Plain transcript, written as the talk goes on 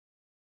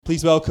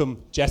Please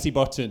welcome Jessie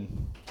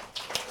Burton.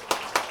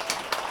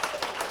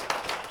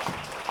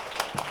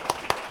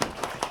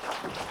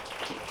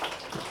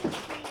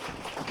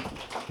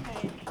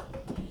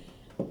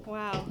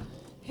 Wow.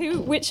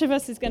 Which of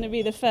us is going to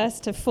be the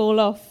first to fall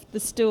off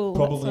the stool?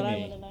 Probably That's what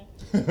me. I want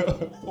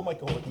to know. Oh my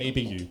God,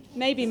 maybe you.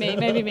 Maybe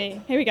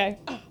me. Here we go.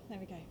 There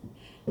we go.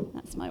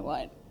 That's my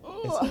wine.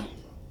 Ooh.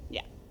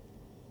 Yeah.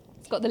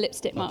 It's got the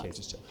lipstick mark. Okay,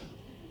 just check.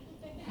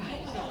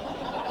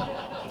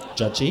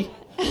 Judgy.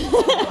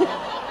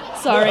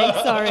 Sorry.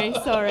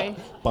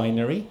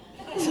 Binary.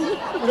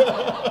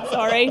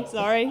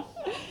 Sorry.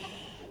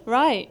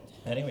 Right.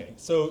 Anyway,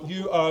 so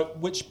you are.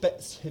 Which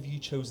bits have you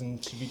chosen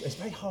to read? It's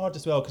very hard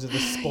as well because of the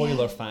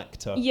spoiler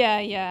factor.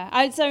 Yeah.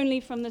 It's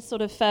only from the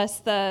sort of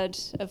first third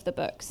of the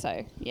book,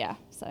 so yeah.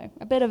 So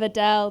a bit of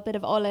Adele, a bit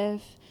of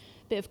Olive,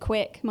 a bit of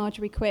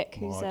Marjorie Quick,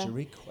 who's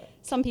Marjorie Quick.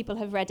 Some people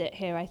have read it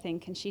here, I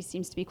think, and she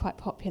seems to be quite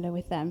popular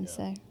with them,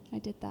 so I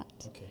did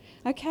that.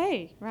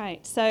 Okay,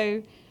 right.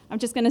 So I'm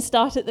just going to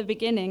start at the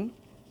beginning.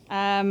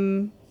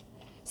 So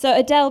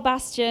Adele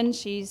Bastian,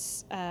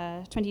 she's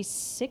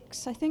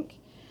 26, I think,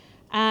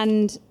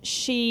 and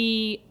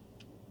she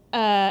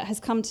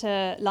has come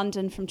to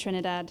London from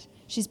Trinidad.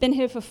 She's been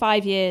here for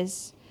 5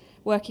 years,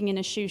 working in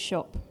a shoe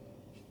shop.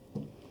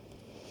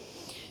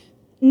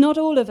 Not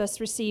all of us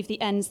receive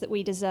the ends that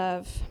we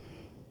deserve.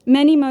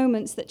 Many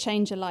moments that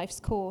change a life's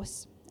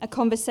course. A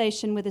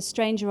conversation with a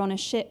stranger on a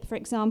ship, for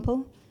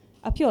example,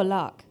 are pure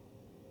luck.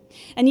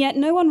 And yet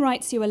no one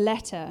writes you a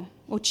letter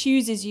or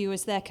chooses you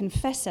as their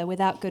confessor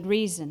without good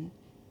reason.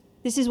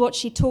 This is what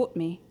she taught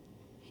me.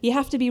 You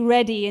have to be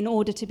ready in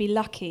order to be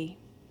lucky.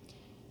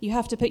 You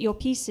have to put your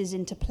pieces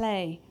into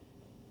play.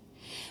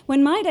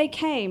 When my day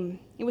came,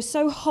 it was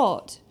so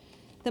hot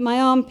that my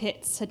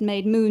armpits had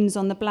made moons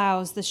on the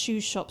blouse the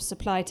shoe shop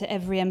supplied to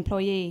every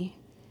employee.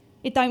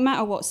 It don't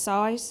matter what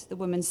size, the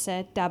woman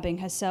said, dabbing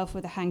herself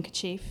with a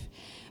handkerchief.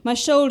 My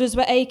shoulders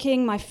were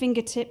aching, my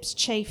fingertips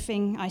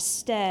chafing. I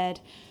stared.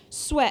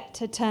 Sweat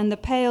had turned the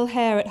pale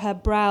hair at her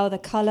brow the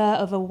colour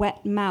of a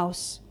wet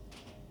mouse.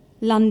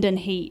 London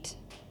heat.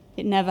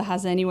 It never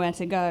has anywhere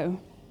to go.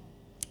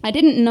 I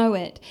didn't know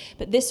it,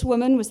 but this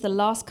woman was the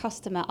last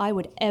customer I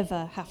would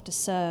ever have to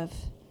serve.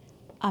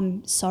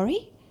 I'm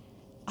sorry?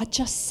 I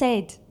just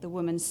said, the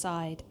woman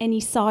sighed. Any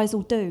size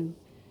will do.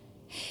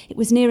 It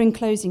was nearing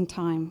closing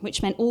time,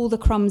 which meant all the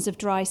crumbs of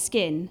dry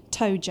skin,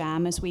 toe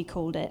jam as we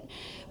called it,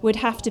 would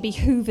have to be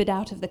hoovered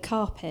out of the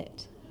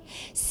carpet.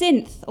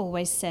 Synth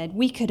always said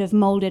we could have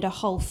moulded a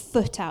whole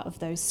foot out of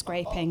those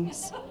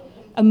scrapings.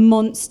 A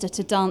monster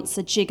to dance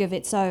a jig of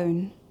its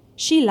own.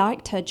 She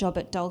liked her job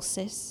at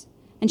Dulcis,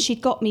 and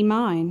she'd got me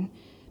mine.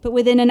 But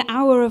within an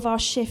hour of our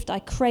shift, I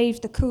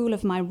craved the cool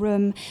of my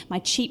room, my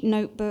cheap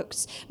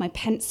notebooks, my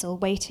pencil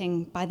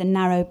waiting by the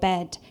narrow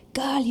bed.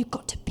 Girl, you've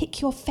got to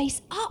pick your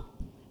face up,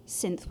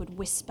 Synth would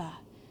whisper.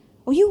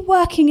 Or you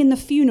working in the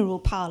funeral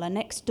parlour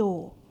next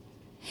door?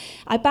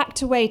 I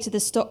backed away to the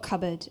stock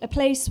cupboard, a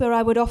place where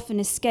I would often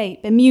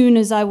escape, immune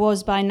as I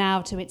was by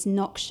now to its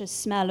noxious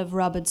smell of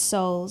rubbered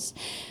soles.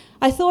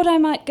 I thought I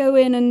might go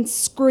in and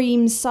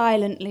scream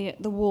silently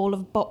at the wall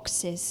of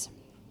boxes.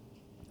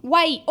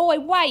 Wait,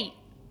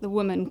 the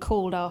woman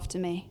called after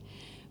me.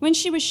 When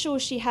she was sure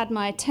she had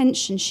my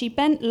attention, she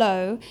bent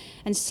low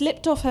and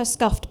slipped off her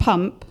scuffed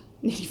pump.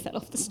 Nearly fell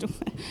off the stool.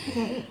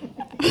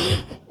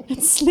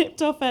 And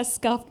slipped off her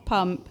scuffed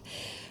pump,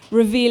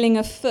 revealing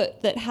a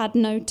foot that had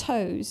no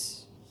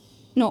toes.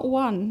 Not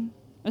one.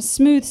 A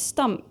smooth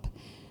stump,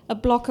 a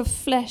block of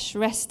flesh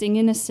resting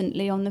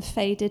innocently on the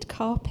faded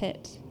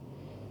carpet.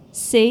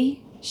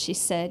 See, she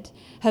said,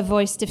 her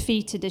voice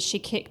defeated as she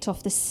kicked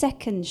off the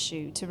second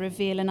shoe to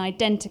reveal an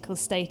identical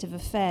state of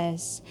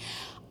affairs.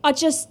 I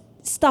just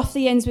stuff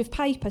the ends with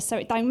paper so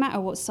it don't matter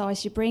what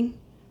size you bring.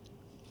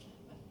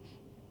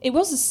 It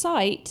was a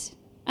sight,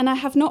 and I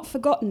have not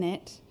forgotten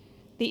it,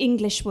 the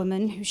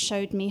Englishwoman who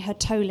showed me her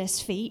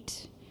toeless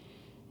feet.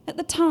 At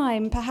the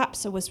time,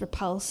 perhaps I was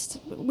repulsed.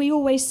 We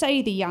always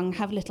say the young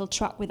have little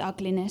truck with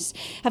ugliness,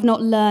 have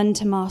not learned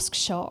to mask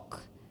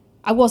shock.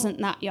 I wasn't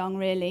that young,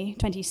 really,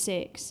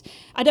 26.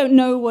 I don't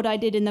know what I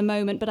did in the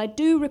moment, but I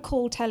do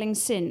recall telling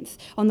Synth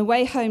on the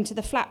way home to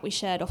the flat we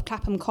shared off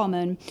Clapham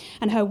Common,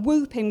 and her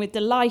whooping with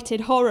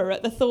delighted horror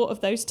at the thought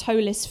of those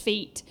toeless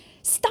feet.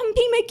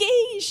 "Stumpy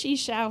McGee," she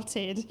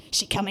shouted.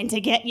 "She coming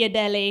to get you,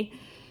 Delly."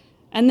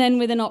 And then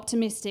with an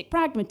optimistic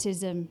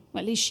pragmatism,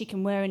 well, at least she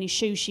can wear any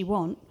shoes she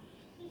want.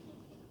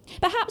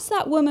 Perhaps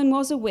that woman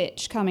was a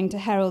witch coming to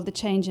herald the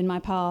change in my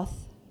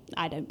path.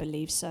 I don't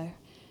believe so.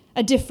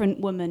 A different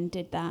woman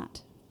did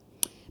that.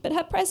 But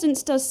her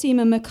presence does seem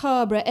a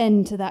macabre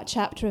end to that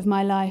chapter of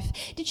my life.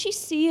 Did she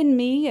see in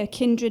me a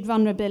kindred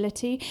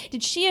vulnerability?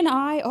 Did she and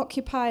I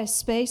occupy a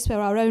space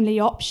where our only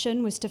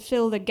option was to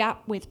fill the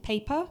gap with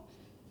paper?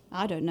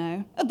 I don't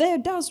know. There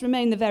does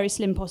remain the very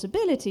slim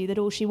possibility that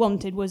all she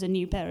wanted was a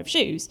new pair of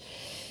shoes.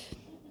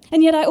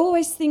 And yet I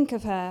always think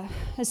of her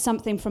as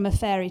something from a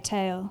fairy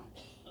tale,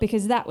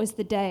 because that was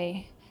the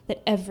day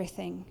that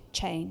everything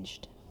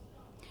changed.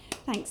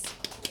 Thanks.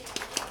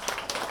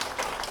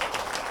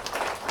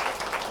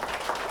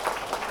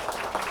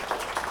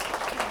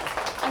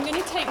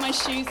 going to take my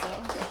shoes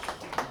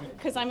off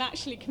because I'm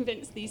actually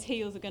convinced these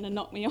heels are going to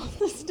knock me off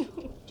the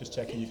stool. Just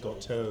checking you've got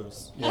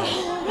toes. Yeah.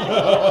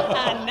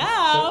 And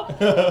now...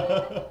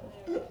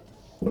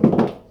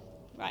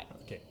 Right.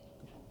 Okay.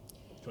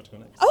 Do you want to go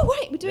next? Oh,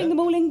 right, we're doing them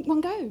all in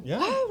one go. Yeah.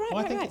 Oh, right, well,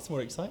 I right, think right. it's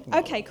more exciting.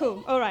 Okay,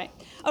 cool. All right,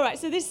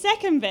 so this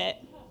second bit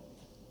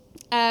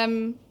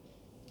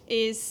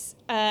is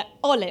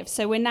Olive.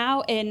 So we're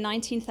now in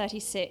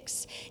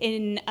 1936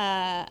 in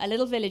a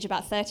little village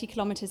about 30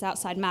 kilometres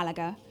outside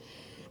Malaga.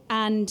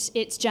 And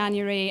it's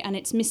January, and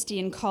it's misty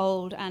and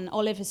cold, and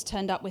Olive has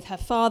turned up with her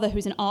father,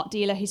 who's an art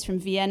dealer. He's from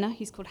Vienna.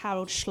 He's called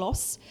Harold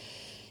Schloss.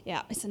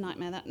 Yeah, it's a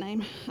nightmare, that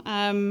name.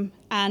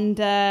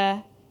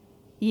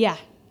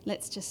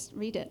 Let's just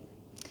read it.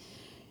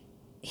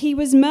 He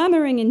was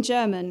murmuring in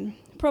German,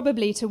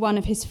 probably to one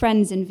of his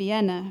friends in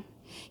Vienna.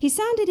 He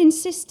sounded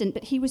insistent,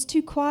 but he was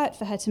too quiet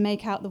for her to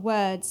make out the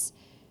words.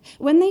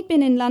 When they'd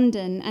been in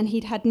London and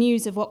he'd had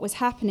news of what was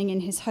happening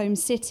in his home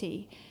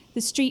city, the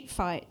street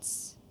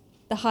fights,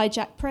 the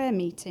hijacked prayer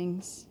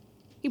meetings,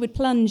 he would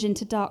plunge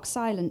into dark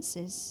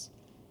silences.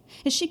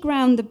 As she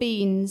ground the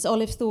beans,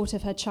 Olive thought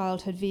of her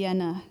childhood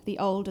Vienna, the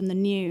old and the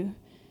new,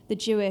 the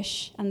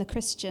Jewish and the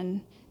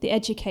Christian, the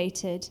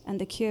educated and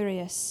the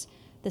curious,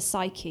 the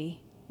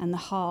psyche and the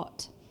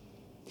heart.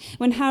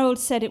 When Harold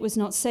said it was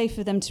not safe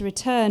for them to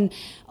return,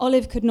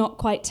 Olive could not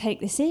quite take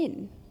this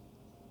in.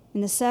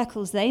 In the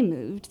circles they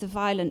moved, the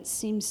violence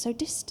seemed so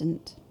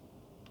distant.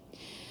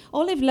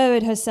 Olive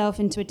lowered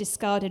herself into a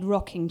discarded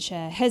rocking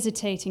chair,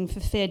 hesitating for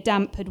fear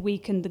damp had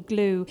weakened the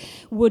glue,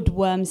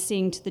 woodworms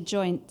seeing to the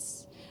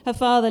joints. Her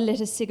father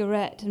lit a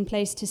cigarette and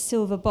placed his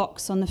silver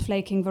box on the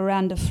flaking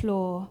veranda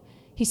floor.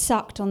 He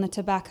sucked on the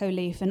tobacco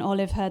leaf, and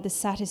Olive heard the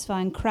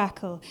satisfying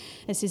crackle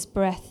as his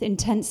breath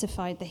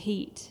intensified the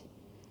heat.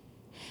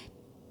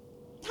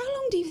 "How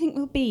long do you think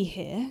we'll be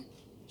here?"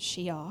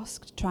 she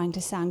asked, trying to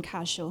sound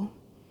casual.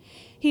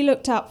 He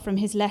looked up from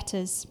his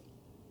letters.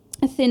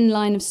 A thin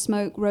line of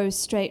smoke rose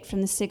straight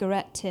from the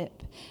cigarette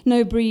tip,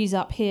 no breeze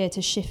up here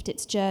to shift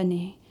its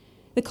journey.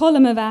 The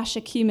column of ash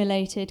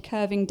accumulated,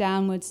 curving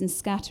downwards and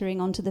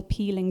scattering onto the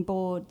peeling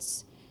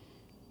boards.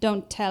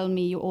 "Don't tell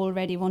me you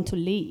already want to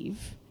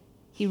leave."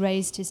 He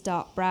raised his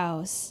dark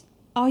brows.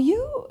 "Are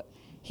you—"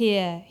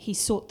 Here he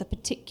sought the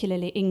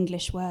particularly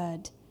English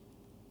word.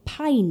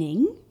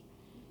 "Pining?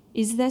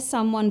 Is there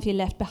someone we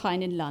left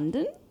behind in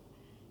London?"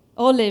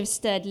 Olive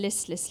stared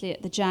listlessly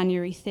at the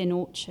January thin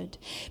orchard,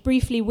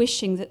 briefly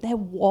wishing that there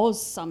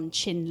was some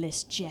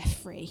chinless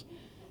Geoffrey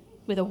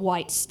with a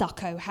white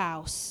stucco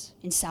house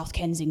in South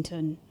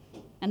Kensington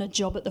and a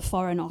job at the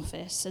Foreign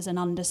Office as an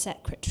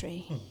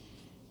undersecretary.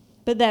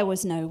 But there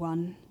was no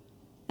one,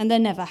 and there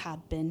never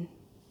had been.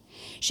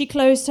 She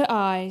closed her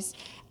eyes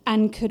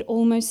and could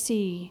almost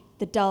see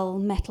the dull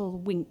metal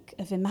wink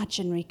of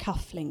imaginary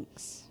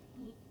cufflinks.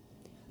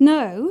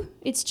 "No,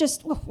 it's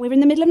just, we're in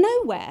the middle of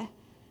nowhere."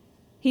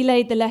 He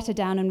laid the letter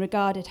down and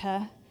regarded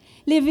her.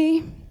 "Livy,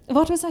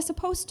 what was I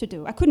supposed to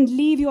do? I couldn't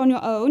leave you on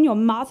your own, your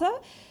mother.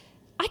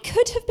 I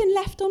could have been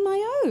left on my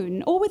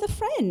own, or with a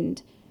friend.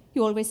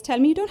 You always tell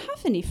me you don't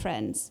have any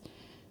friends.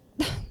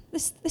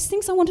 There's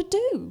things I want to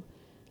do."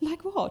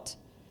 "Like what?"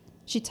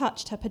 She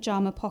touched her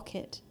pyjama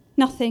pocket.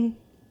 Nothing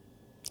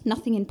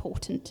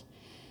important.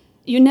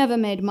 You never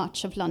made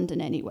much of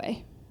London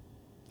anyway."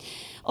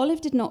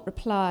 Olive did not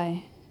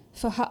reply,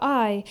 for her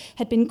eye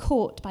had been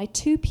caught by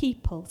two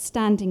people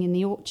standing in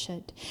the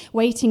orchard,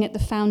 waiting at the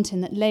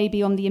fountain that lay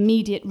beyond the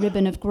immediate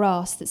ribbon of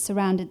grass that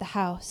surrounded the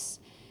house.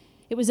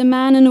 It was a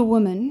man and a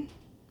woman,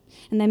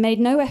 and they made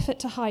no effort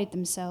to hide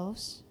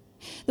themselves.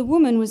 The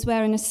woman was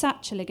wearing a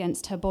satchel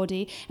against her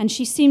body, and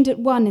she seemed at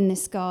one in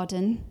this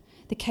garden,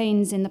 the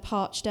canes in the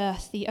parched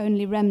earth, the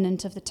only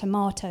remnant of the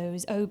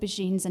tomatoes,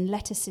 aubergines, and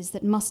lettuces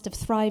that must have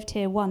thrived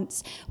here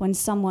once when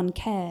someone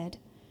cared.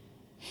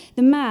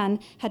 The man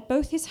had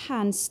both his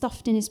hands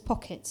stuffed in his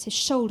pockets, his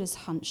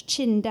shoulders hunched,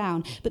 chin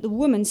down, but the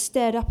woman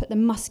stared up at the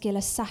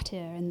muscular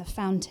satyr in the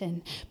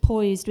fountain,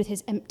 poised with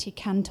his empty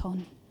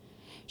canton.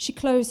 She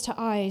closed her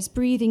eyes,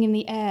 breathing in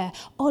the air.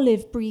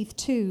 Olive breathed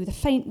too, the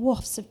faint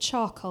wafts of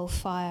charcoal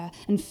fire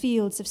and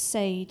fields of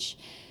sage.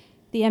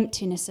 The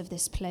emptiness of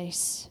this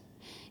place,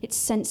 its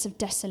sense of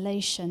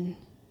desolation.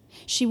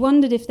 She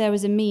wondered if there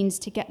was a means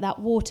to get that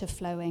water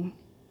flowing.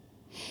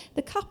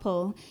 The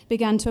couple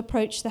began to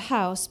approach the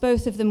house,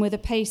 both of them with a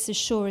pace as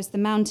sure as the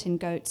mountain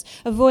goats,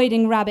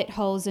 avoiding rabbit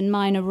holes and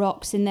minor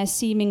rocks in their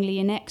seemingly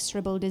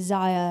inexorable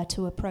desire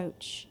to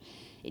approach.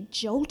 It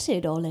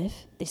jolted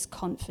Olive, this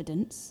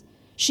confidence.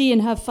 She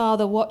and her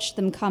father watched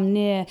them come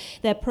near,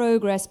 their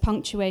progress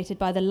punctuated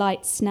by the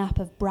light snap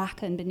of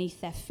bracken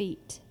beneath their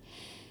feet.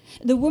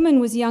 The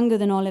woman was younger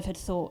than Olive had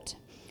thought.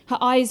 Her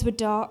eyes were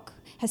dark,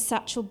 her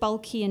satchel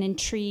bulky and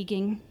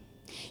intriguing.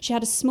 She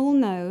had a small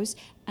nose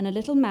and a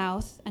little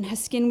mouth, and her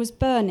skin was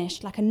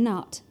burnished like a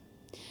nut.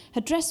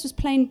 Her dress was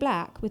plain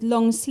black, with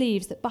long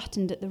sleeves that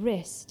buttoned at the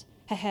wrist.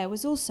 Her hair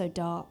was also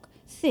dark,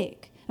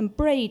 thick, and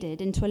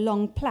braided into a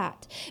long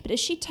plait, but as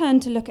she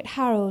turned to look at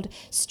Harold,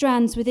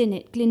 strands within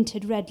it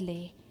glinted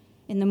redly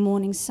in the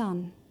morning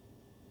sun.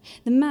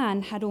 The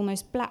man had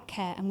almost black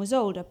hair and was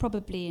older,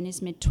 probably in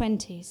his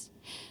mid-20s.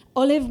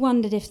 Olive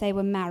wondered if they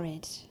were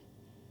married.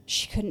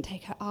 She couldn't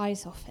take her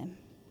eyes off him.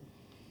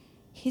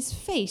 His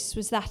face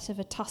was that of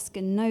a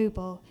Tuscan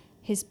noble,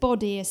 his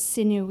body a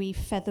sinewy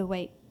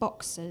featherweight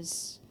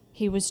boxer's.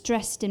 He was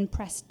dressed in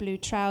pressed blue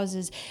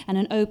trousers and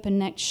an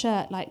open-necked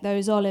shirt like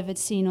those Olive had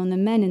seen on the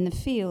men in the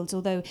fields,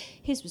 although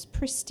his was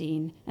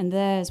pristine and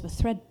theirs were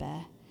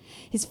threadbare.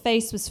 His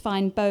face was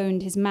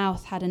fine-boned, his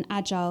mouth had an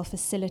agile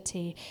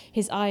facility,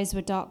 his eyes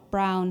were dark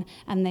brown,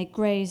 and they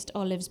grazed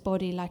Olive's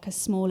body like a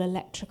small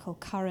electrical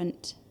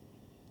current.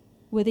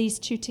 Were these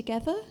two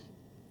together?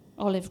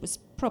 Olive was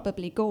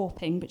probably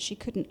gawping, but she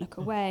couldn't look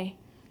away.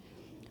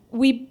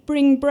 "We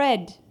bring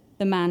bread,"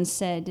 the man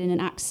said in an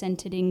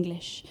accented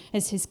English,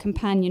 as his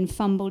companion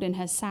fumbled in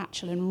her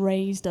satchel and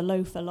raised a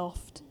loaf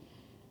aloft.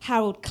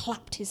 Harold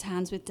clapped his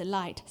hands with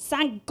delight.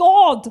 "Thank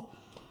God!"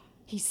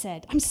 he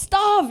said. "I'm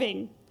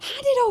starving.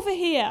 Hand it over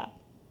here."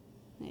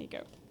 There you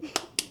go.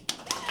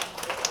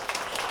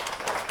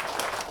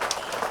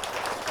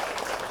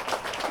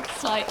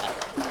 It's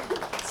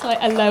like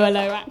a low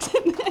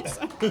accent.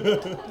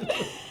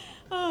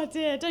 Oh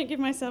dear, don't give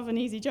myself an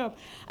easy job.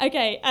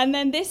 Okay, and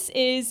then this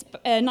is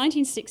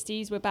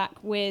 1960s. We're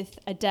back with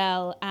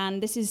Adele,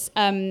 and this is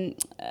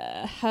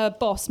her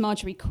boss,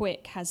 Marjorie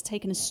Quick, has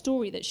taken a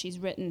story that she's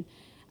written.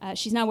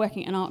 She's now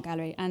working at an art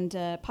gallery and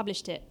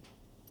published it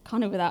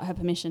kind of without her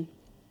permission.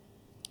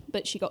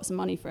 But she got some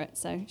money for it,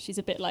 so she's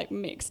a bit like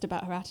mixed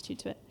about her attitude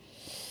to it.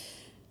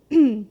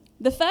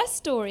 The first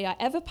story I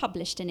ever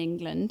published in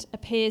England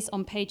appears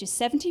on pages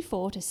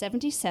 74 to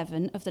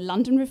 77 of the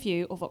London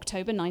Review of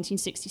October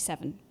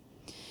 1967.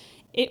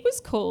 It was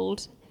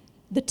called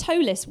The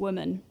Toeless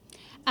Woman,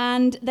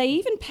 and they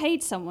even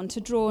paid someone to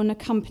draw an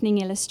accompanying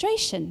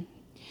illustration.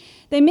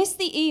 They missed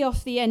the E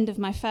off the end of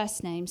my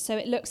first name, so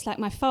it looks like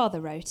my father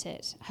wrote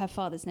it. Her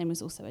father's name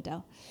was also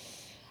Adele.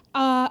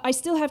 I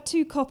still have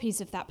 2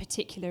 copies of that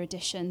particular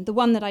edition, the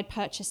one that I'd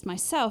purchased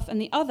myself and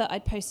the other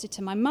I'd posted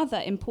to my mother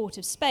in Port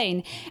of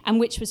Spain and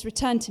which was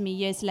returned to me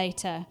years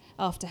later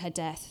after her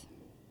death.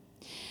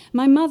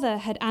 My mother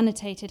had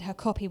annotated her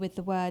copy with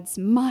the words,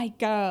 "My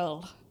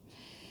girl,"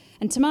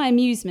 and to my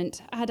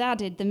amusement, I had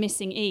added the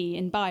missing E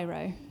in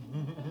biro.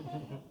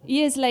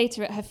 Years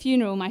later at her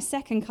funeral, my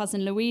second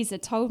cousin Louisa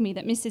told me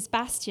that Mrs.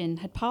 Bastian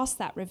had passed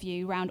that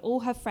review round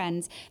all her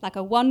friends like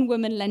a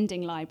one-woman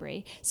lending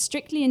library,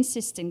 strictly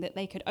insisting that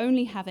they could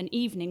only have an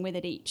evening with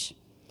it each.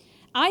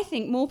 I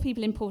think more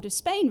people in Port of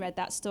Spain read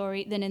that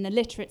story than in the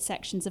literate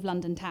sections of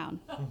London town.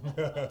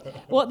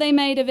 What they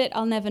made of it,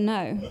 I'll never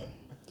know.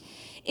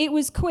 It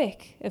was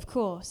Quick, of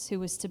course, who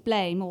was to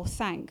blame or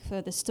thank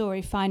for the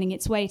story finding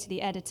its way to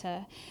the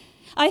editor.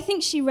 I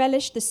think she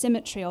relished the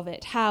symmetry of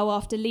it, how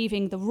after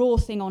leaving the raw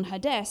thing on her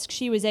desk,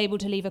 she was able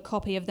to leave a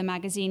copy of the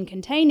magazine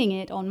containing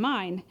it on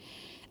mine.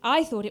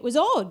 I thought it was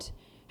odd,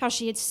 how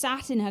she had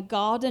sat in her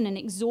garden and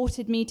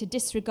exhorted me to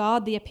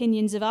disregard the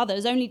opinions of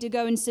others, only to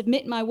go and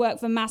submit my work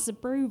for mass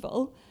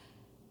approval.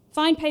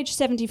 "Find page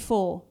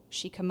 74,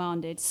 she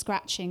commanded,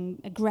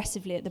 scratching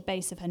aggressively at the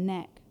base of her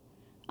neck.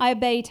 I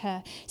obeyed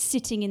her,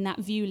 sitting in that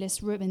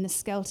viewless room in the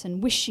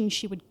skeleton, wishing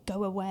she would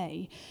go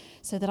away,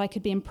 so that I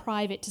could be in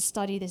private to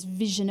study this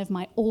vision of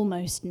my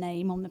almost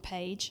name on the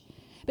page.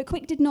 But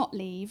Quick did not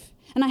leave,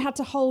 and I had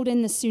to hold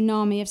in the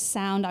tsunami of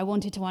sound I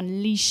wanted to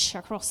unleash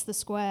across the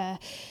square,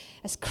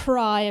 a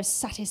cry of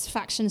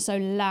satisfaction so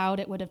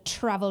loud it would have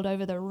travelled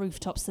over the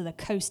rooftops to the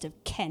coast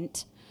of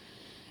Kent.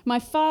 My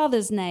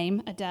father's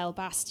name, Adele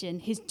Bastian,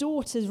 his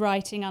daughter's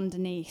writing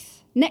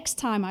underneath. Next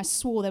time I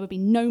swore there would be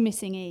no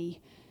missing E,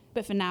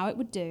 but for now it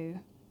would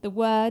do. The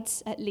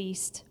words, at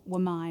least, were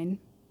mine.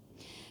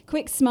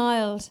 Quick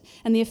smiled,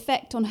 and the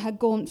effect on her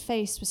gaunt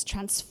face was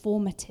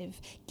transformative,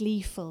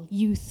 gleeful,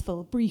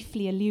 youthful,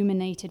 briefly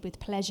illuminated with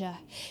pleasure.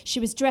 She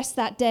was dressed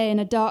that day in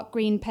a dark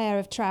green pair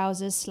of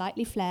trousers,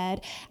 slightly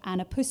flared, and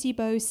a pussy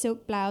bow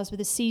silk blouse with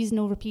a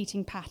seasonal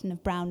repeating pattern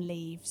of brown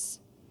leaves.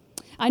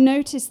 I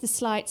noticed the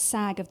slight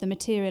sag of the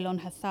material on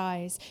her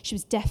thighs. She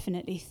was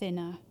definitely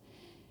thinner.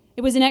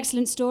 "It was an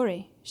excellent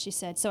story," she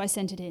said, "so I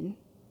sent it in.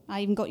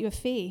 I even got you a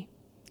fee.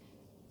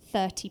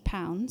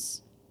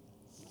 £30.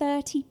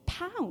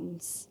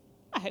 £30.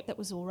 I hope that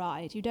was all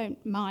right. You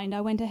don't mind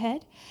I went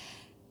ahead?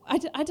 I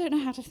don't know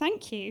how to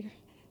thank you.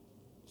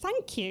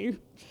 Thank you."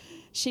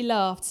 She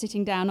laughed,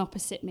 sitting down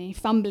opposite me,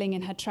 fumbling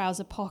in her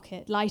trouser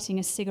pocket, lighting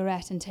a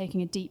cigarette and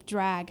taking a deep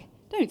drag.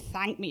 "Don't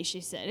thank me,"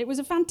 she said. "It was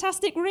a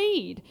fantastic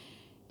read.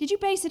 Did you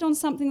base it on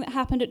something that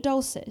happened at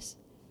Dulcis?"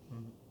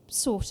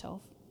 "Sort of."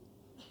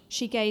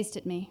 She gazed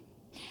at me.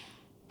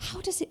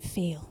 "How does it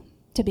feel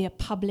to be a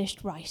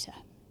published writer?"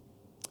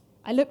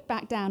 I looked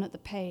back down at the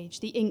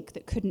page, the ink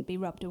that couldn't be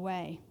rubbed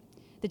away,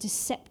 the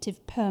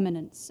deceptive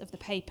permanence of the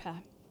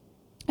paper.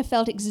 I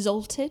felt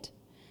exalted,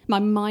 my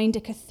mind a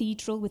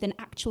cathedral with an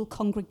actual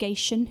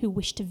congregation who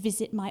wished to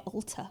visit my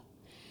altar.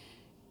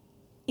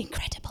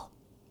 "Incredible,"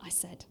 I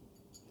said.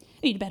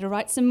 "You'd better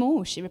write some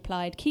more," she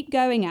replied. "Keep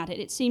going at it.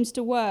 It seems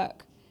to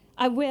work."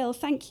 "I will.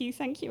 Thank you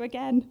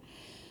again."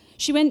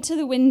 She went to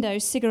the window,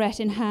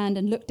 cigarette in hand,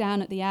 and looked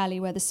down at the alley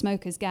where the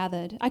smokers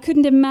gathered. I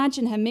couldn't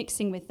imagine her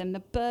mixing with them, the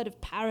bird of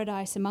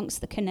paradise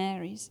amongst the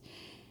canaries.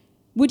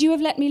 Would you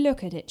have let me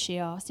look at it, she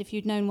asked, if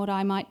you'd known what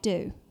I might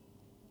do?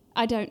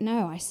 I don't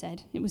know, I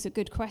said. It was a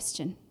good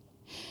question.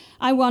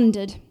 I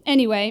wondered.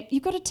 Anyway,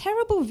 you've got a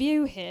terrible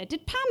view here.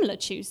 Did Pamela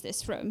choose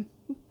this room?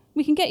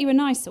 We can get you a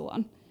nicer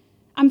one.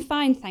 I'm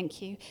fine,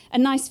 thank you. A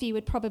nice view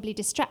would probably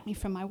distract me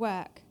from my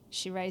work.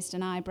 She raised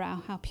an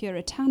eyebrow. How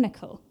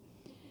puritanical.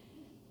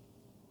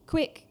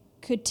 Quick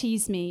could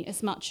tease me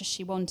as much as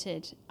she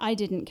wanted. I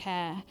didn't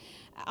care.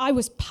 I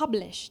was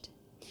published.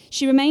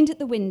 She remained at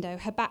the window,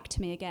 her back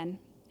to me again.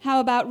 How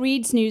about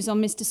Reed's news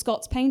on Mr.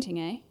 Scott's painting,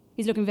 eh?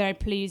 He's looking very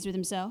pleased with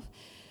himself.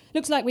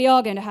 Looks like we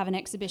are going to have an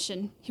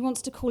exhibition. He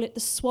wants to call it the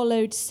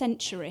Swallowed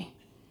Century.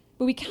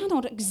 But we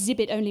cannot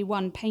exhibit only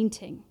one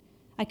painting.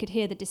 I could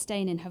hear the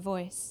disdain in her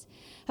voice.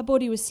 Her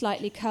body was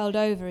slightly curled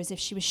over as if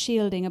she was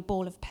shielding a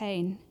ball of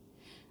pain.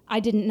 I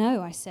didn't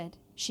know, I said.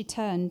 She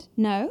turned.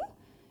 No?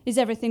 Is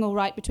everything all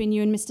right between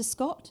you and Mr.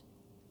 Scott?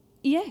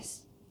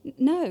 Yes.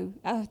 No.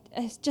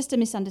 It's just a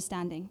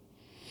misunderstanding.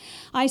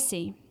 I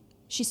see.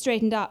 She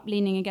straightened up,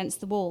 leaning against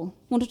the wall.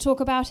 Want to talk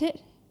about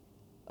it?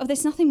 Oh,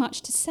 there's nothing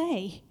much to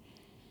say.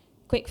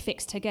 Quick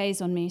fixed her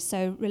gaze on me,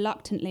 so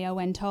reluctantly I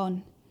went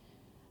on.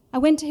 I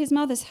went to his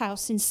mother's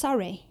house in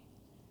Surrey.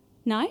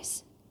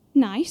 Nice?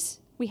 Nice.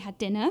 We had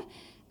dinner,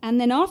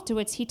 and then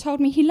afterwards he told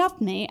me he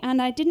loved me,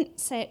 and I didn't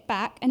say it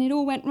back, and it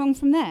all went wrong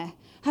from there.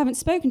 I haven't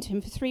spoken to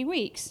him for 3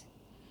 weeks.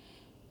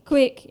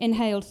 Quick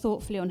inhaled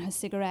thoughtfully on her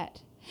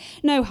cigarette.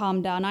 No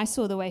harm done. I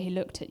saw the way he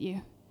looked at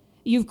you.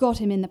 You've got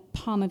him in the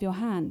palm of your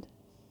hand.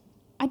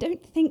 I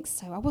don't think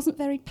so. I wasn't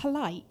very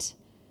polite.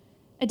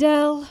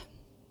 Adele,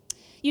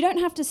 you don't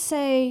have to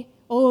say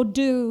or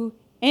do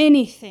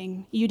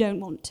anything you don't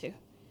want to.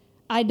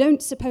 I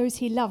don't suppose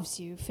he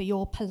loves you for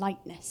your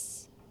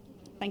politeness.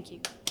 Thank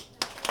you.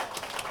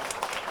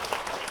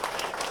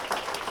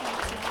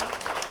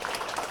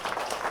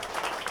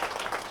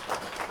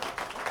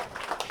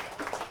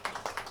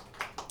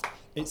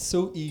 It's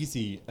so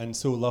easy and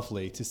so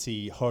lovely to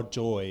see her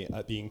joy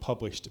at being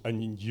published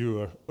and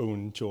your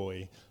own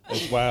joy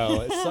as well.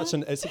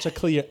 It's such a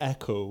clear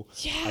echo,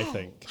 I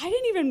think. I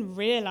didn't even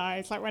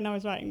realise, when I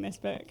was writing this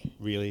book.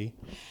 Really?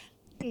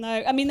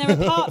 No, I mean, there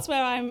are parts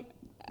where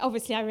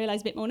obviously I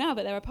realise a bit more now,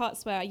 but there are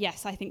parts where,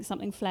 yes, I think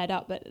something flared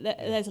up, but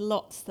there's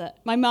lots that,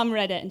 my mum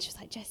read it and she was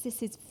like, Jess,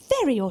 this is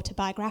very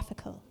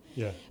autobiographical.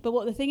 Yeah. But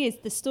what the thing is,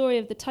 the story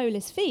of the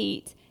toeless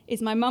feet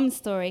is my mum's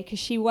story, because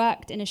she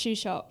worked in a shoe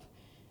shop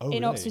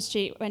in Oxford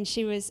Street when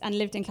she was, and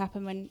lived in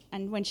Clapham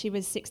when she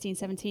was 16,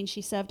 17,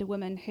 she served a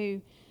woman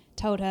who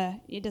told her,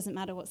 it doesn't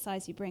matter what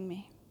size you bring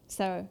me.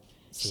 So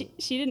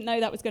she didn't know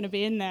that was going to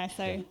be in there,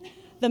 so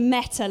the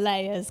meta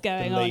layers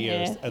going on here.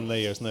 Layers and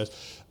layers and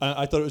layers.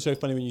 I thought it was very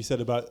funny when you said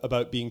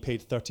about being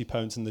paid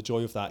 £30 and the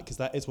joy of that, because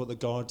that is what The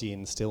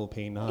Guardian still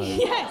pay now.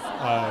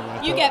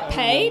 Yes. You get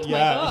paid?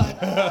 Yeah. My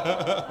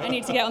God. I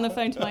need to get on the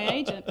phone to my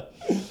agent.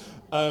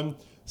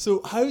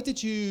 So how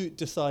did you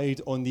decide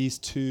on these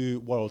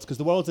two worlds? Because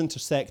the worlds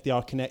intersect; they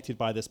are connected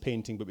by this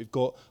painting. But we've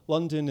got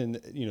London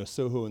and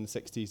Soho in the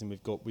 60s, and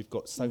we've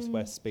got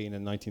Southwest Spain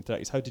in the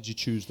 1930s. How did you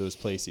choose those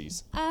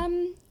places?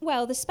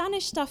 Well, the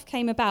Spanish stuff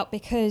came about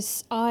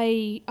because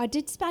I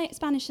did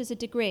Spanish as a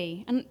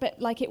degree, but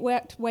it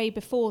worked way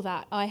before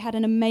that. I had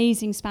an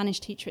amazing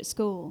Spanish teacher at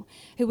school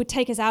who would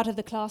take us out of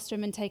the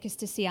classroom and take us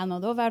to see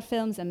Almodóvar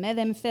films and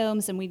Medem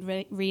films, and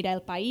we'd read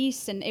El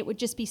País, and it would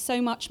just be so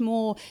much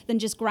more than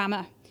just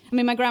grammar. I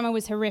mean, my grammar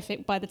was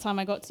horrific by the time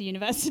I got to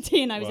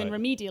university, and I was in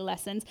remedial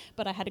lessons,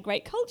 but I had a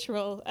great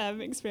cultural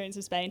experience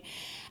of Spain.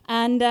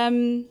 And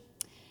But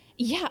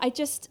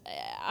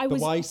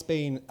why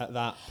Spain at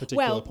that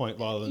particular point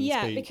rather than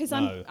Spain? Yeah, because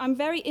I'm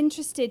very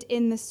interested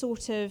in the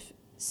sort of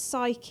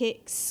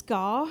psychic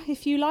scar,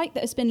 if you like,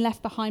 that has been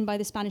left behind by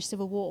the Spanish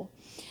Civil War.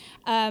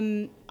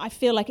 I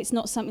feel like it's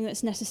not something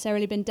that's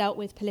necessarily been dealt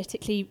with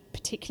politically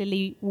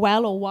particularly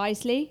well or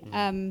wisely.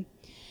 And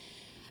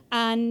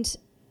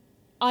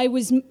I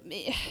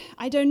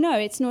don't know,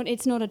 it's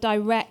not a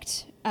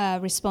direct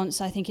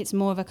response. I think it's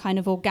more of a kind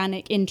of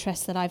organic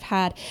interest that I've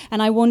had.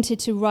 And I wanted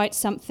to write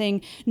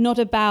something not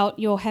about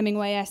your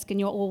Hemingway-esque and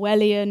your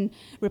Orwellian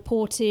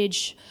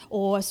reportage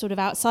or a sort of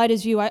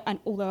outsider's view. And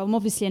although I'm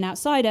obviously an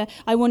outsider,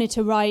 I wanted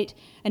to write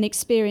an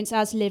experience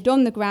as lived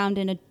on the ground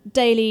in a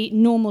daily,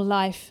 normal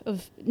life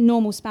of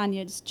normal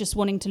Spaniards just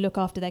wanting to look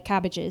after their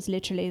cabbages.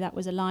 Literally, that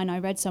was a line I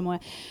read somewhere.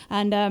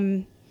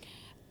 And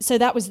so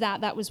that was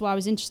why I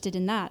was interested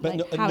in that,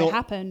 how it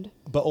happened.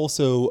 But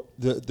also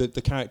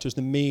the characters,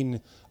 the main,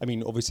 I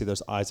mean, obviously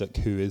there's Isaac,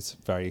 who is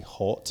very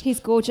hot.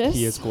 He's gorgeous.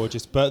 He is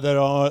gorgeous. But there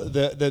are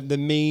the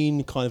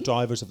main kind of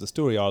drivers of the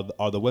story are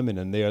the women,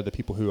 and they are the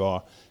people who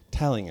are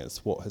telling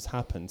us what has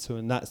happened. So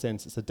in that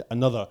sense, it's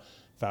another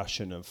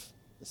version of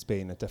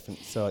Spain, a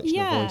different selection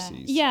of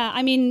voices. Yeah,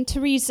 I mean,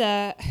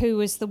 Teresa, who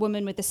was the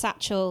woman with the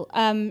satchel,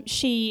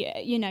 she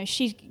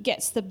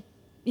gets the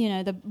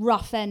the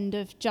rough end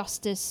of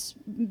justice,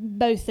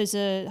 both as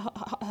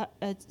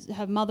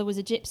her mother was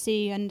a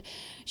gypsy and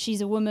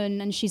she's a woman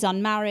and she's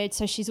unmarried,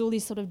 so she's all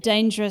these sort of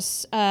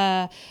dangerous,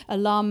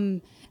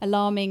 alarming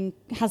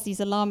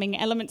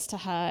elements to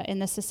her in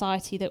the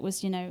society that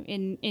was,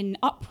 in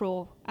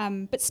uproar.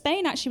 But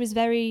Spain actually was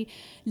very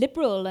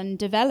liberal and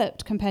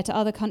developed compared to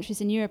other countries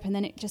in Europe, and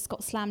then it just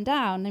got slammed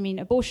down. I mean,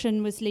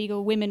 abortion was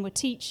legal, women were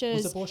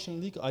teachers. Was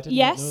abortion legal? I did not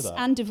know that. Yes,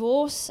 and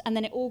divorce, and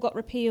then it all got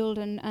repealed,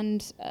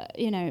 and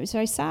it was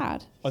very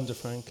sad. Under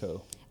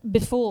Franco?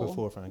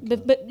 Before Franco.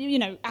 But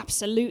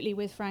absolutely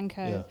with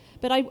Franco. Yeah.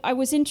 But I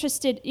was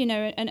interested,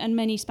 and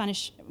many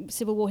Spanish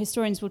Civil War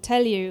historians will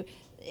tell you,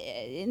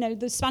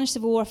 the Spanish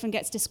Civil War often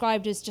gets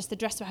described as just the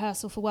dress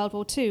rehearsal for World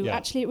War II. Yeah.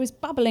 Actually, it was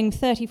bubbling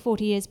 30,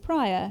 40 years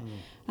prior.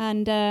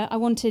 And I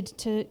wanted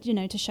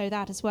to show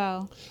that as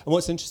well. And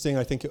what's interesting,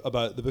 I think,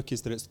 about the book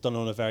is that it's done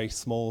on a very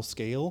small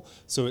scale.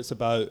 So it's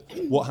about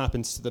what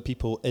happens to the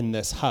people in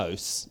this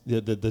house,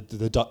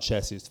 the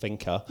Duchess's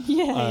finca,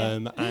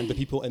 and the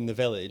people in the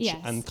village,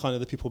 and kind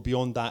of the people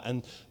beyond that.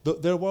 And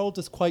their world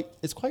is quite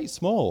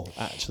small,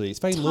 actually. It's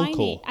very tiny.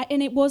 local.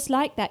 And it was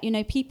like that.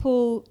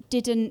 People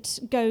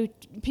didn't go.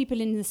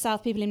 People in the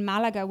south, people in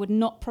Malaga would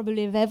not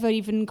probably have ever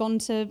even gone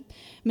to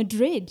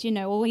Madrid,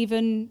 or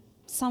even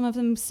some of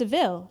them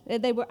Seville.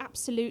 They were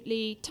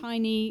absolutely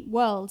tiny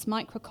worlds,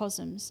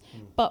 microcosms.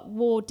 But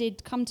war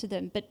did come to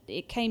them, but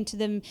it came to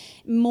them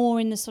more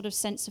in the sort of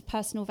sense of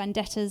personal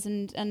vendettas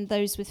and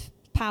those with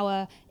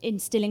power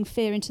instilling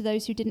fear into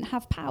those who didn't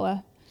have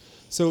power.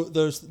 So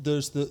there's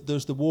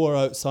the war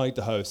outside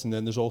the house, and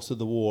then there's also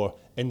the war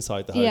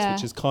inside the house,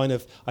 which is kind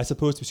of, I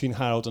suppose, between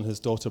Harold and his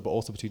daughter, but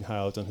also between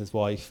Harold and his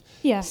wife,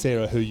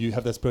 Sarah, who you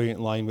have this brilliant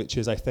line, which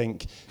is, I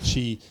think,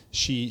 she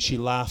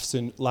laughs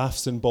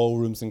in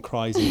ballrooms and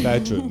cries in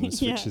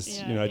bedrooms, which is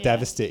a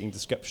devastating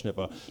description of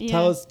her.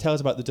 Tell us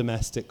about the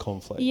domestic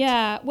conflict.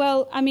 Yeah,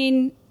 well, I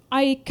mean,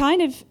 I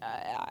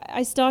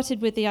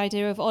started with the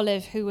idea of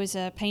Olive, who was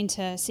a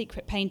painter,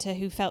 secret painter,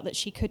 who felt that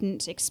she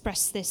couldn't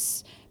express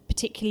this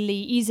particularly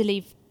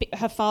easily,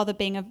 her father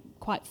being a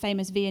quite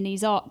famous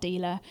Viennese art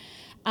dealer.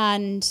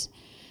 And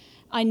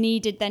I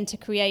needed then to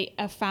create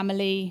a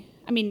family.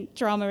 I mean,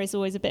 drama is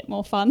always a bit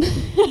more fun,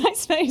 I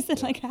suppose, than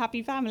like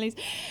happy families.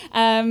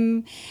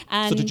 And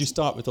so did you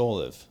start with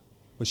Olive?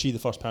 Was she the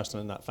first person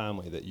in that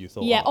family that you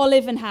thought? Yeah,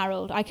 Olive and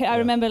Harold. I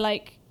remember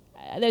there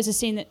was a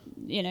scene that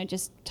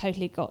just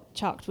totally got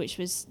chucked, which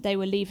was they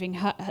were leaving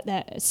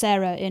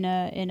Sarah in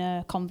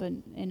a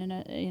convent,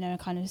 in a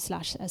kind of /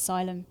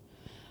 asylum.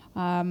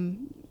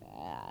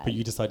 But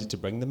you decided to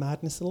bring the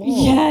madness along.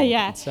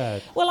 Yeah.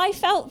 Instead. Well, I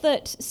felt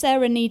that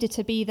Sarah needed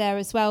to be there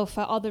as well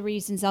for other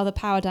reasons, other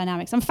power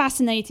dynamics. I'm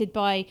fascinated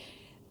by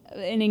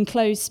an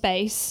enclosed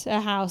space, a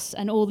house,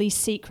 and all these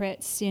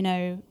secrets,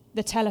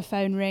 the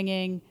telephone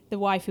ringing, the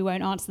wife who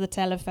won't answer the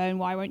telephone,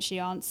 why won't she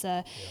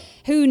answer?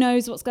 Who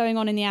knows what's going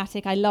on in the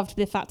attic? I loved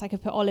the fact I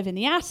could put Olive in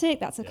the attic.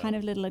 That's a kind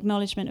of little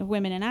acknowledgement of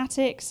women in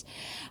attics.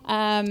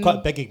 Quite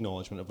a big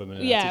acknowledgement of women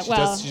in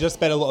attics. She just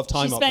spent a lot of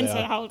time up there. She spends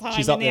her whole time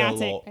She's in the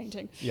attic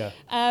painting. Yeah.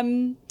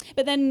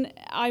 But then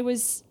I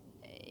was,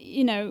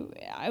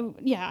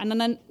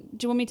 and then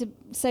do you want me to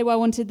say why I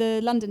wanted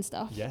the London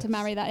stuff to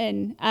marry that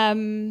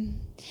in?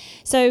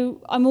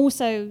 So I'm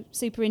also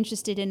super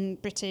interested in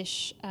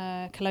British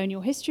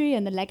colonial history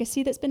and the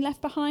legacy that's been left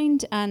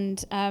behind,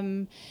 and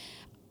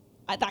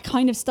that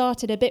kind of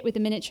started a bit with the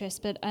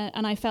miniaturist, but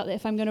and I felt that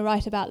if I'm going to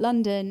write about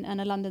London,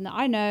 and a London that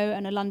I know,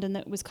 and a London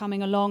that was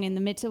coming along in the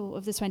middle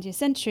of the 20th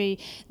century,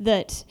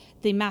 that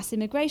the mass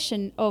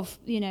immigration of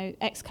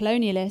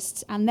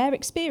ex-colonialists and their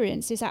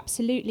experience is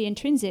absolutely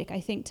intrinsic, I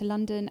think, to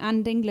London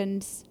and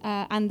England's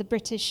and the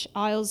British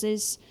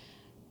Isles'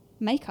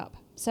 makeup.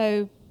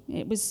 So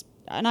it was.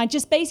 And I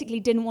just basically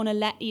didn't want to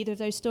let either of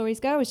those stories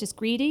go. I was just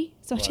greedy.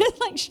 So I just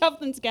shoved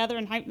them together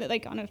and hoped that they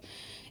kind of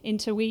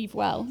interweave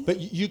well. But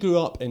you grew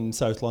up in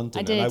South London.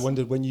 I did. And I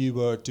wondered, when you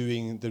were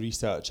doing the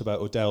research about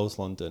Odell's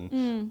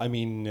London, I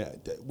mean,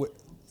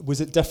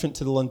 was it different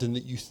to the London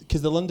that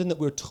because the London that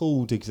we're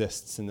told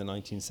exists in the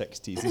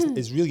 1960s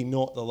is really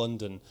not the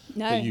London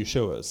that you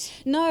show us.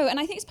 No,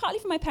 and I think it's partly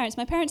from my parents.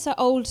 My parents are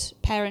old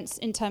parents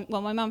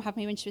my mum had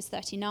me when she was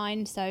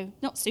 39, so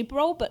not super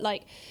old, but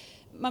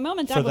my mum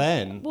and dad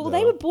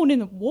they were born in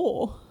the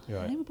war.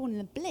 Right. They were born in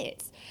the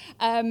Blitz.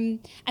 And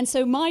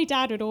so my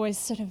dad would always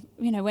sort of,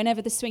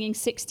 whenever the swinging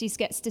 60s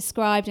gets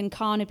described in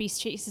Carnaby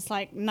Street, it's just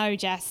like, no,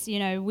 Jess,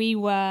 England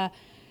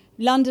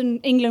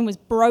was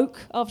broke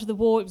after the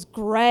war. It was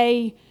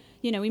grey.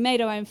 We made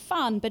our own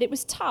fun, but it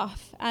was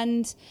tough.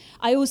 And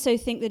I also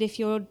think that if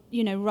you're,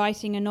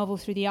 writing a novel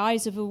through the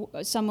eyes of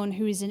someone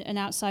who is an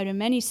outsider in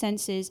many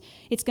senses,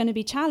 it's going to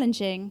be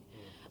challenging.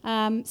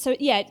 So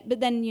yeah, but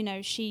then, you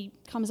know, she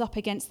comes up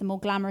against the more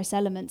glamorous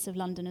elements of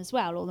London as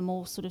well, or the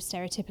more sort of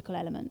stereotypical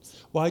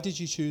elements. Why did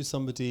you choose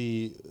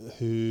somebody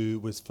who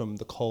was from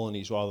the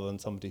colonies rather than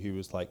somebody who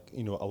was like,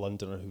 you know, a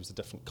Londoner who was a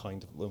different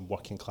kind of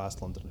working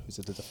class Londoner who's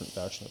a different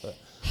version of it?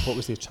 What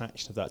was the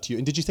attraction of that to you?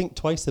 And did you think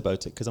twice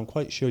about it? Because I'm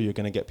quite sure you're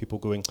going to get people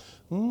going,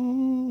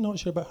 not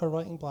sure about her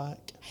writing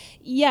black.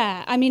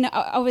 Yeah, I mean,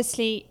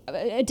 obviously,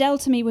 Adele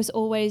to me was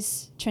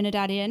always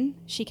Trinidadian.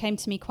 She came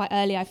to me quite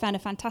early. I found a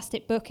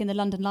fantastic book in the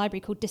London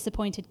Library called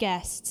Disappointed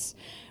Guests,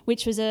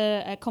 which was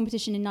a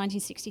competition in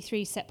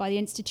 1963 set by the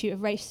Institute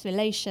of Race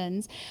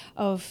Relations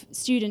of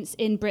students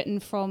in Britain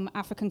from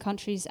African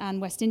countries and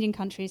West Indian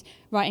countries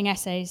writing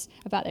essays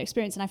about their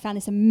experience. And I found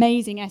this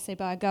amazing essay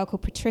by a girl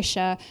called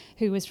Patricia,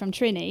 who was from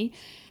Trini.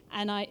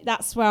 And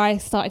that's where I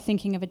started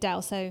thinking of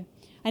Adele. So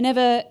I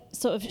never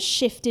sort of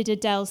shifted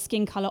Adele's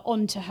skin colour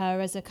onto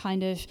her as a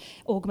kind of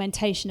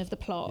augmentation of the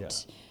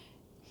plot. Yeah.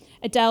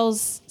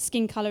 Adele's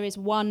skin colour is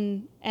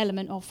one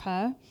element of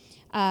her.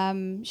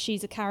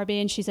 She's a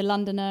Caribbean, she's a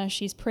Londoner,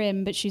 she's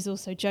prim, but she's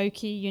also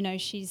jokey. You know,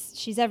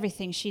 she's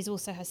everything. She's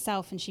also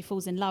herself, and she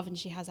falls in love, and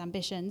she has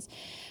ambitions.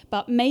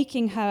 But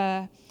making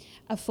her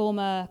a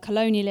former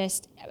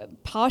colonialist,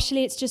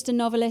 partially it's just a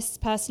novelist's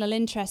personal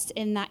interest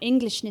in that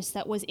Englishness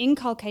that was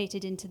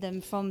inculcated into them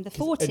from the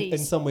 40s. In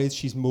some ways,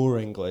 she's more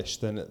English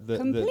than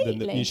completely.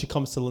 You know, she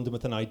comes to London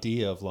with an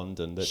idea of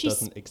London that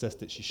doesn't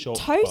exist, that she's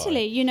shocked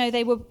totally. by. You know,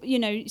 they were, you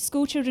know,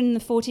 school children in the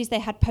 40s, they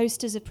had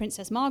posters of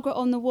Princess Margaret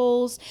on the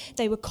walls.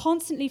 They were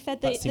constantly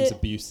fed... That seems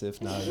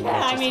abusive now. Yeah,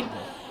 I mean...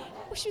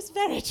 Well, she was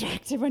very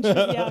attractive when she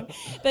was young.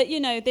 But, you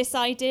know, this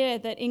idea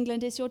that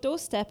England is your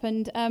doorstep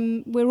and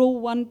we're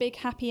all one big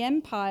happy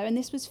empire. And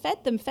this was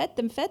fed them.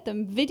 Films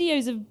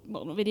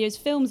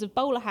of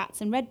bowler hats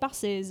and red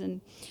buses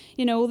and,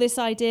 you know, all this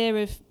idea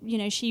of, you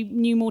know, she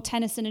knew more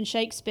Tennyson and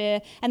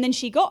Shakespeare. And then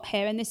she got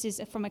here, and this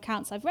is from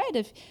accounts I've read,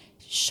 of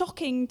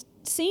shocking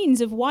scenes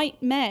of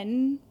white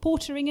men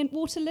portering in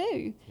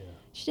Waterloo. Yeah.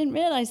 She didn't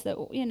realise that,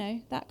 you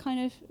know, that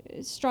kind of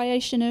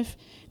striation of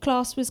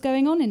class was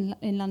going on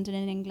in London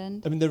and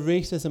England. I mean, the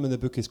racism in the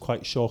book is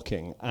quite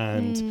shocking,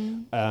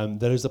 and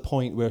there is a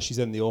point where she's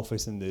in the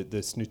office in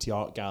the snooty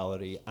art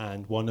gallery,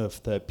 and one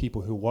of the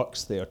people who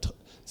works there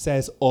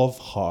says of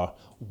her,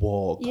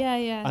 wog. Yeah,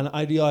 yeah. And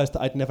I realised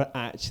that I'd never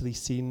actually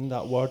seen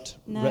that word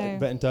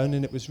written down,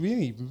 and it was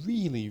really,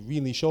 really,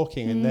 really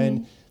shocking. And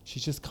then she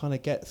just kind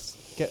of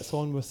gets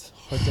on with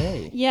her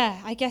day. Yeah,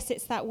 I guess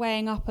it's that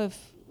weighing up of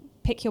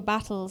pick your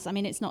battles. I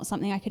mean, it's not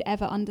something I could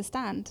ever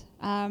understand.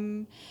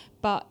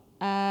 But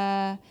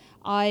I've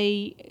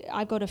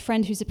got a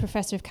friend who's a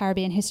professor of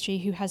Caribbean history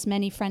who has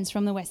many friends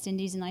from the West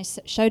Indies, and I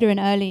showed her an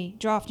early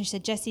draft, and she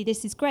said, Jessie,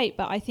 this is great,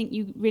 but I think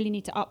you really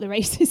need to up the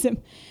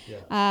racism.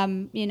 Yeah.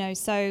 You know,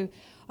 so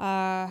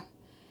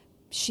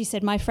she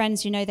said, my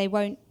friends, you know, they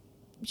would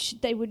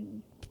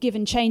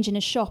given change in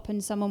a shop,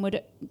 and someone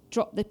would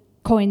drop the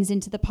coins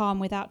into the palm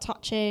without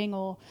touching,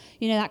 or,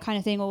 you know, that kind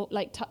of thing, or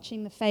like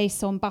touching the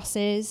face on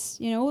buses,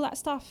 you know, all that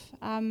stuff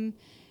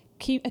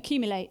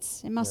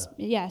accumulates. It must,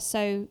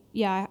 So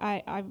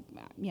yeah,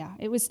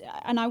 it was,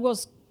 and I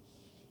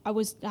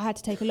had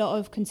to take a lot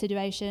of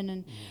consideration,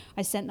 and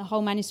I sent the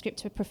whole manuscript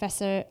to a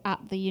professor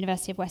at the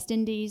University of West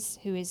Indies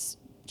who is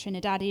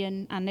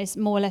Trinidadian and is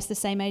more or less the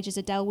same age as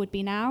Adele would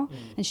be now,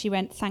 and she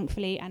went,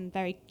 thankfully and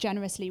very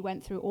generously,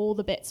 went through all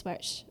the bits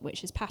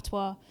which is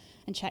patois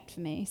and checked for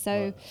me.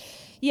 So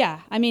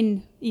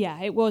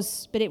it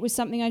was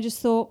something I just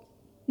thought,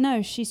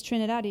 no, she's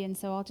Trinidadian,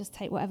 so I'll just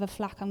take whatever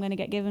flack I'm going to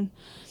get given.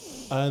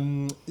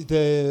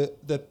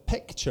 The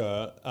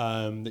picture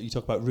that you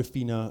talk about,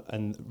 Rufina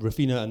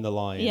and the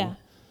Lion,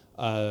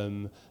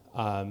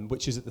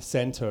 which is at the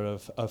centre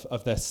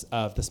of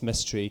this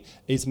mystery,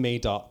 is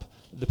made up.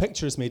 The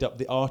picture is made up,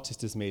 the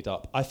artist is made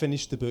up. I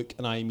finished the book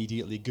and I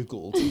immediately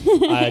Googled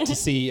to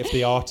see if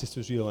the artist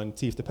was real and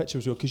see if the picture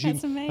was real. Because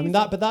that's amazing. I mean,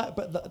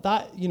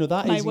 that you know,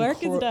 that my is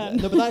work is done.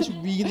 No, but that's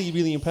really,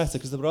 really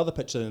impressive, because there were other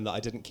pictures in that I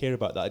didn't care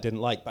about, that I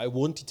didn't like, but I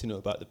wanted to know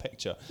about the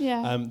picture.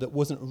 That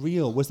wasn't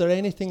real. Was there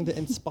anything that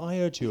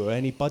inspired you, or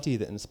anybody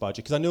that inspired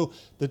you? Because I know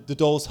the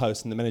doll's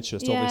house in the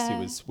miniaturist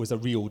obviously was a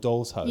real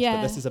doll's house,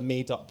 but this is a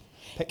made up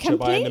picture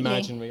by an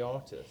imaginary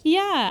artist.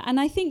 Yeah, and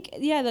I think,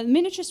 the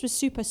miniaturist was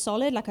super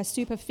solid, like a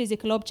super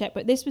physical object,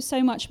 but this was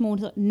so much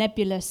more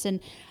nebulous. And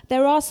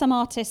there are some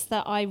artists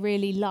that I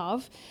really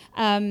love,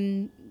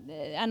 and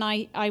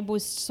I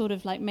was sort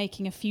of like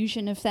making a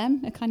fusion of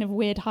them, a kind of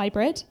weird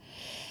hybrid.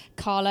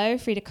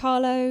 Frida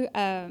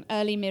Kahlo,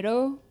 Early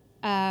Miro,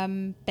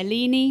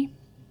 Bellini.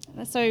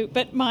 So,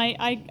 but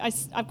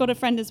I've got a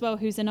friend as well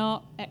who's an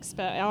art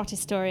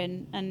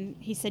historian, and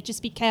he said,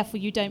 just be careful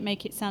you don't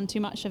make it sound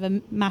too much of a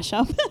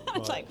mashup. I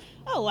was like,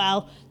 oh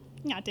well,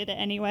 I did it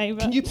anyway.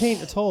 But can you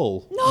paint at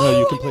all? No,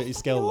 you're completely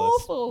skillless.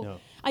 Awful. No.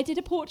 I did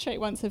a portrait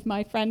once of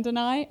my friend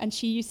and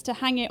she used to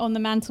hang it on the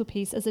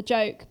mantelpiece as a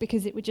joke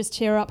because it would just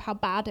cheer up how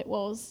bad it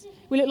was.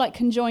 We looked like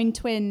conjoined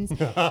twins.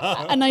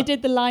 And I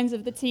did the lines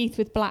of the teeth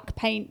with black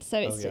paint, so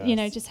it's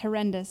just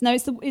horrendous. No,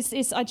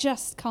 it's I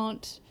just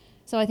can't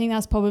So I think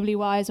that's probably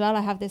why as well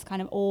I have this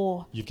kind of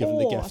awe. You've given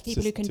the gift of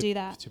people who can do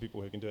that. To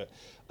people who can do it.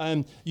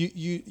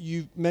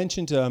 You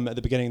mentioned at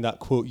the beginning that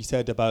quote you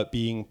said about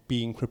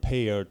being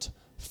prepared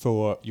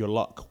for your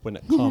luck when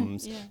it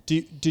comes. Yeah.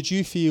 Did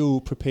you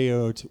feel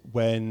prepared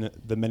when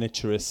The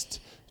Miniaturist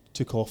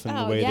took off in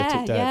the way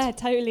that it did? Yeah,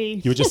 totally.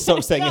 You were just sort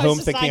of sitting at home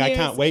just thinking, I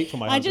can't wait for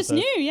my 100th. I just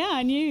knew,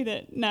 I knew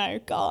that, no.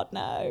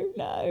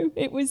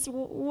 It was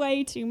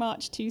way too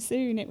much too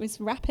soon. It was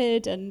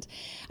rapid. And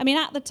I mean,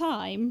 at the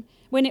time,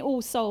 when it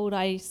all sold,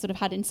 I sort of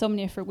had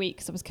insomnia for a week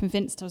because I was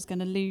convinced I was going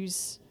to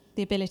lose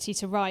the ability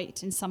to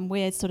write in some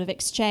weird sort of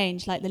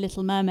exchange, like the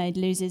Little Mermaid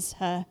loses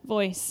her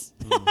voice.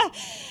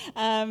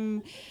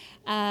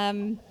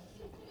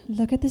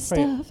 Look at the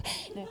stuff.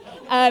 No.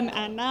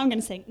 And now I'm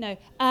going to sing. No.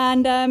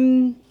 And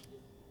I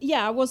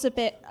was a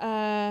bit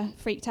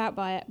freaked out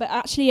by it, but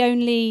actually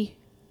only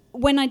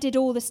when I did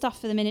all the stuff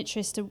for The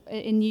Miniaturist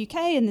in UK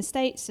and the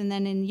States and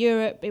then in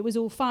Europe, it was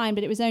all fine,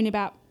 but it was only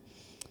about,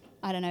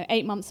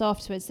 8 months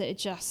afterwards that it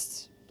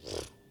just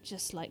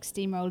like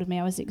steamrolled me.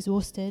 I was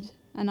exhausted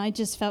and I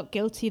just felt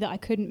guilty that I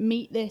couldn't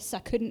meet this. I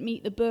couldn't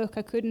meet the book.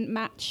 I couldn't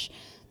match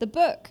the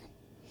book.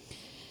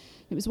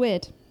 It was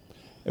weird.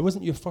 It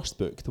wasn't your first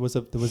book. There was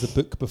a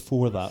book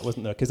before that,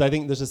 wasn't there? Because I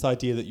think there's this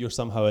idea that you're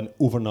somehow an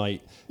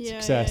overnight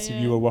success.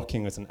 Yeah. You were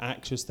working as an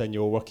actress, then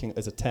you were working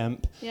as a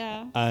temp.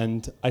 Yeah.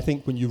 And I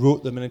think when you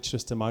wrote The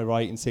Miniaturist, am I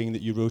right in saying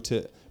that you wrote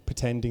it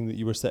pretending that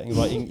you were sitting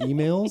writing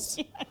emails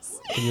in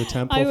your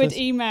temp office? I would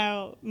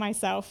email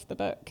myself the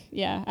book,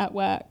 at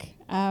work,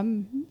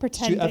 pretending.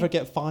 Did you ever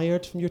get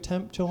fired from your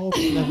temp job?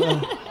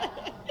 Never.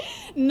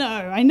 No,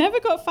 I never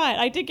got fired.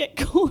 I did get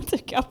called a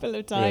couple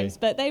of times,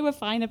 but they were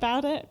fine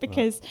about it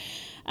because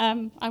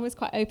I was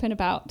quite open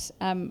about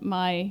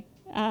my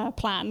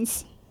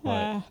plans.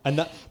 Right. And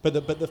that, but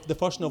the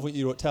first novel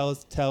you wrote, tell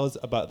us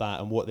about that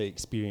and what the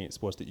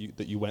experience was that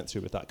you went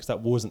through with that, because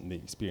that wasn't the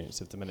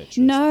experience of The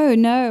Miniaturist.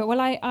 No.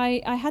 Well,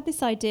 I had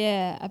this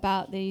idea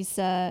about these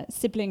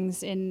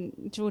siblings in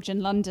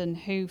Georgian London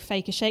who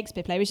fake a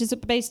Shakespeare play, which is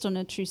based on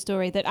a true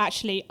story that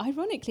actually,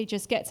 ironically,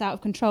 just gets out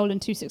of control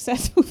and too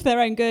successful for their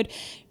own good.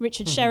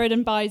 Richard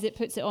Sheridan buys it,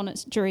 puts it on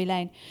at Drury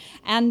Lane,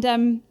 and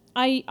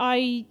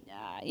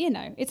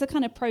it's a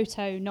kind of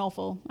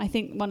proto-novel. I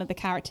think one of the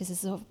characters is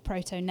sort of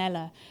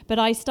proto-Nella. But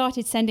I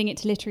started sending it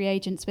to literary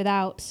agents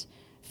without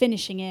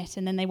finishing it,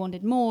 and then they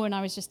wanted more, and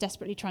I was just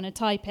desperately trying to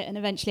type it, and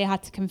eventually I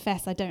had to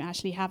confess I don't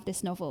actually have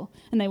this novel.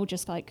 And they were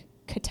just like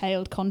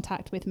curtailed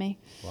contact with me.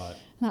 Right.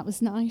 And that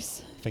was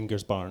nice.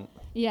 Fingers burnt.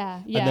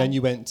 Yeah. And then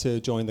you went to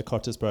join the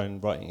Curtis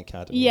Brown Writing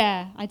Academy.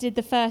 Yeah, I did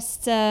the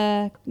first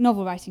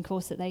novel writing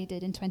course that they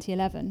did in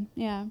 2011.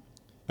 Yeah.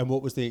 And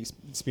what was the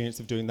experience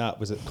of doing that?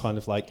 Was it kind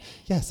of like,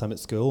 yes, I'm at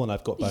school and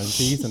I've got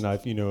boundaries and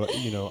I've,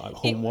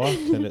 homework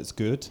and it's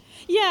good?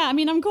 Yeah, I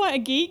mean, I'm quite a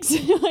geek, so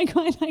I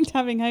quite liked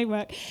having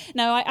homework.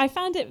 No, I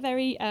found it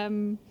very,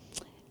 it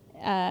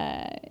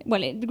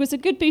was a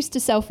good boost to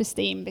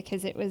self-esteem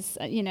because it was,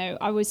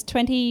 I was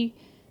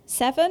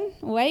 27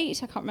 or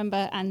 8, I can't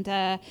remember,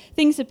 and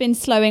things had been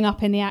slowing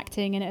up in the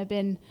acting and it had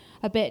been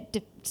a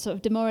bit sort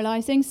of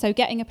demoralising. So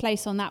getting a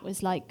place on that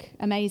was like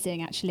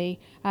amazing, actually.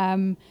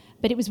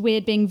 But it was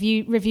weird being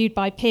reviewed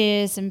by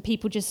peers and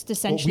people just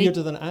essentially... What,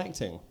 weirder than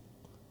acting?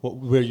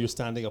 Where you're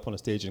standing up on a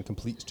stage and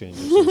complete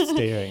strangers are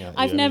staring at you?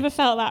 I've never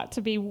felt that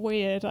to be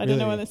weird. I don't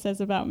know what that says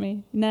about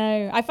me.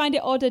 No, I find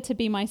it odder to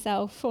be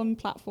myself on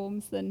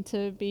platforms than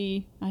to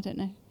be,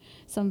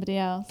 somebody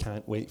else.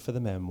 Can't wait for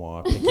the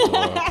memoir.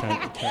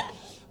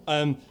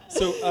 In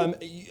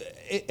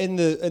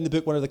the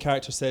book, one of the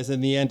characters says,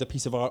 in the end, a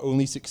piece of art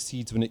only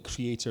succeeds when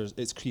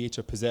its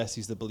creator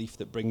possesses the belief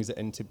that brings it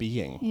into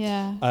being.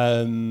 Yeah.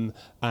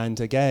 And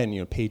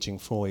again, paging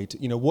Freud,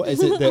 what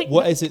is it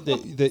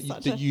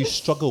that that you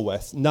struggle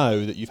with now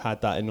that you've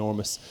had that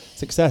enormous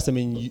success? I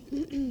mean,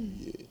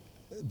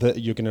 that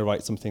you're going to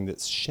write something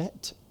that's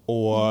shit,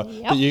 or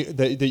that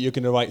you're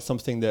going to write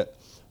something that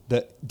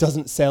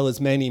doesn't sell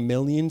as many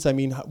millions. I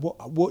mean,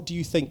 what do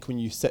you think when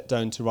you sit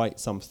down to write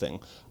something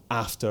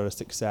after a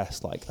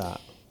success like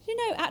that?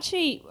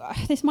 Actually,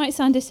 this might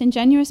sound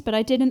disingenuous, but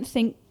I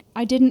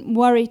didn't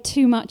worry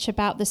too much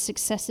about the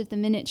success of The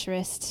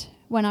Miniaturist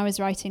when I was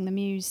writing The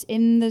Muse,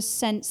 in the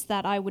sense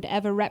that I would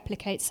ever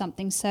replicate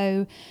something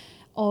so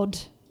odd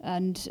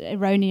and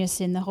erroneous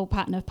in the whole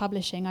pattern of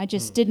publishing. I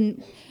just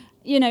didn't,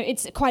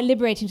 it's quite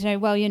liberating to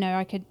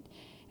know,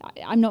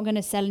 I'm not going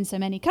to sell in so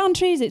many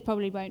countries, it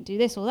probably won't do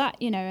this or that,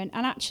 and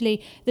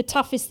actually the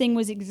toughest thing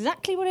was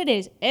exactly what it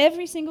is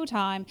every single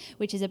time,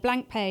 which is a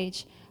blank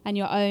page and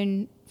your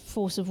own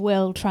force of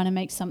will trying to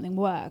make something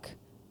work.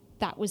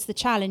 That was the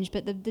challenge,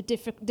 but the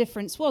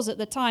difference was at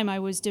the time I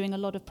was doing a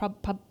lot of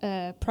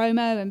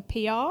promo and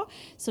PR,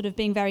 sort of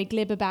being very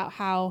glib about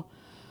how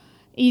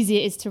easy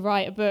it is to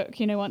write a book,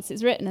 once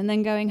it's written, and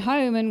then going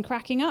home and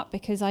cracking up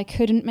because I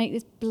couldn't make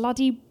this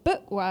bloody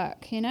book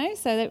work,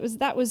 So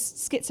that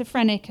was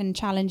schizophrenic and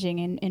challenging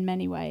in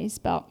many ways,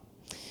 but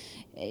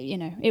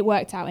it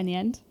worked out in the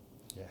end.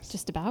 Yes.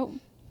 Just about.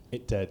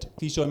 It did.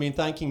 Please join me in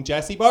thanking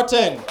Jessie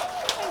Burton.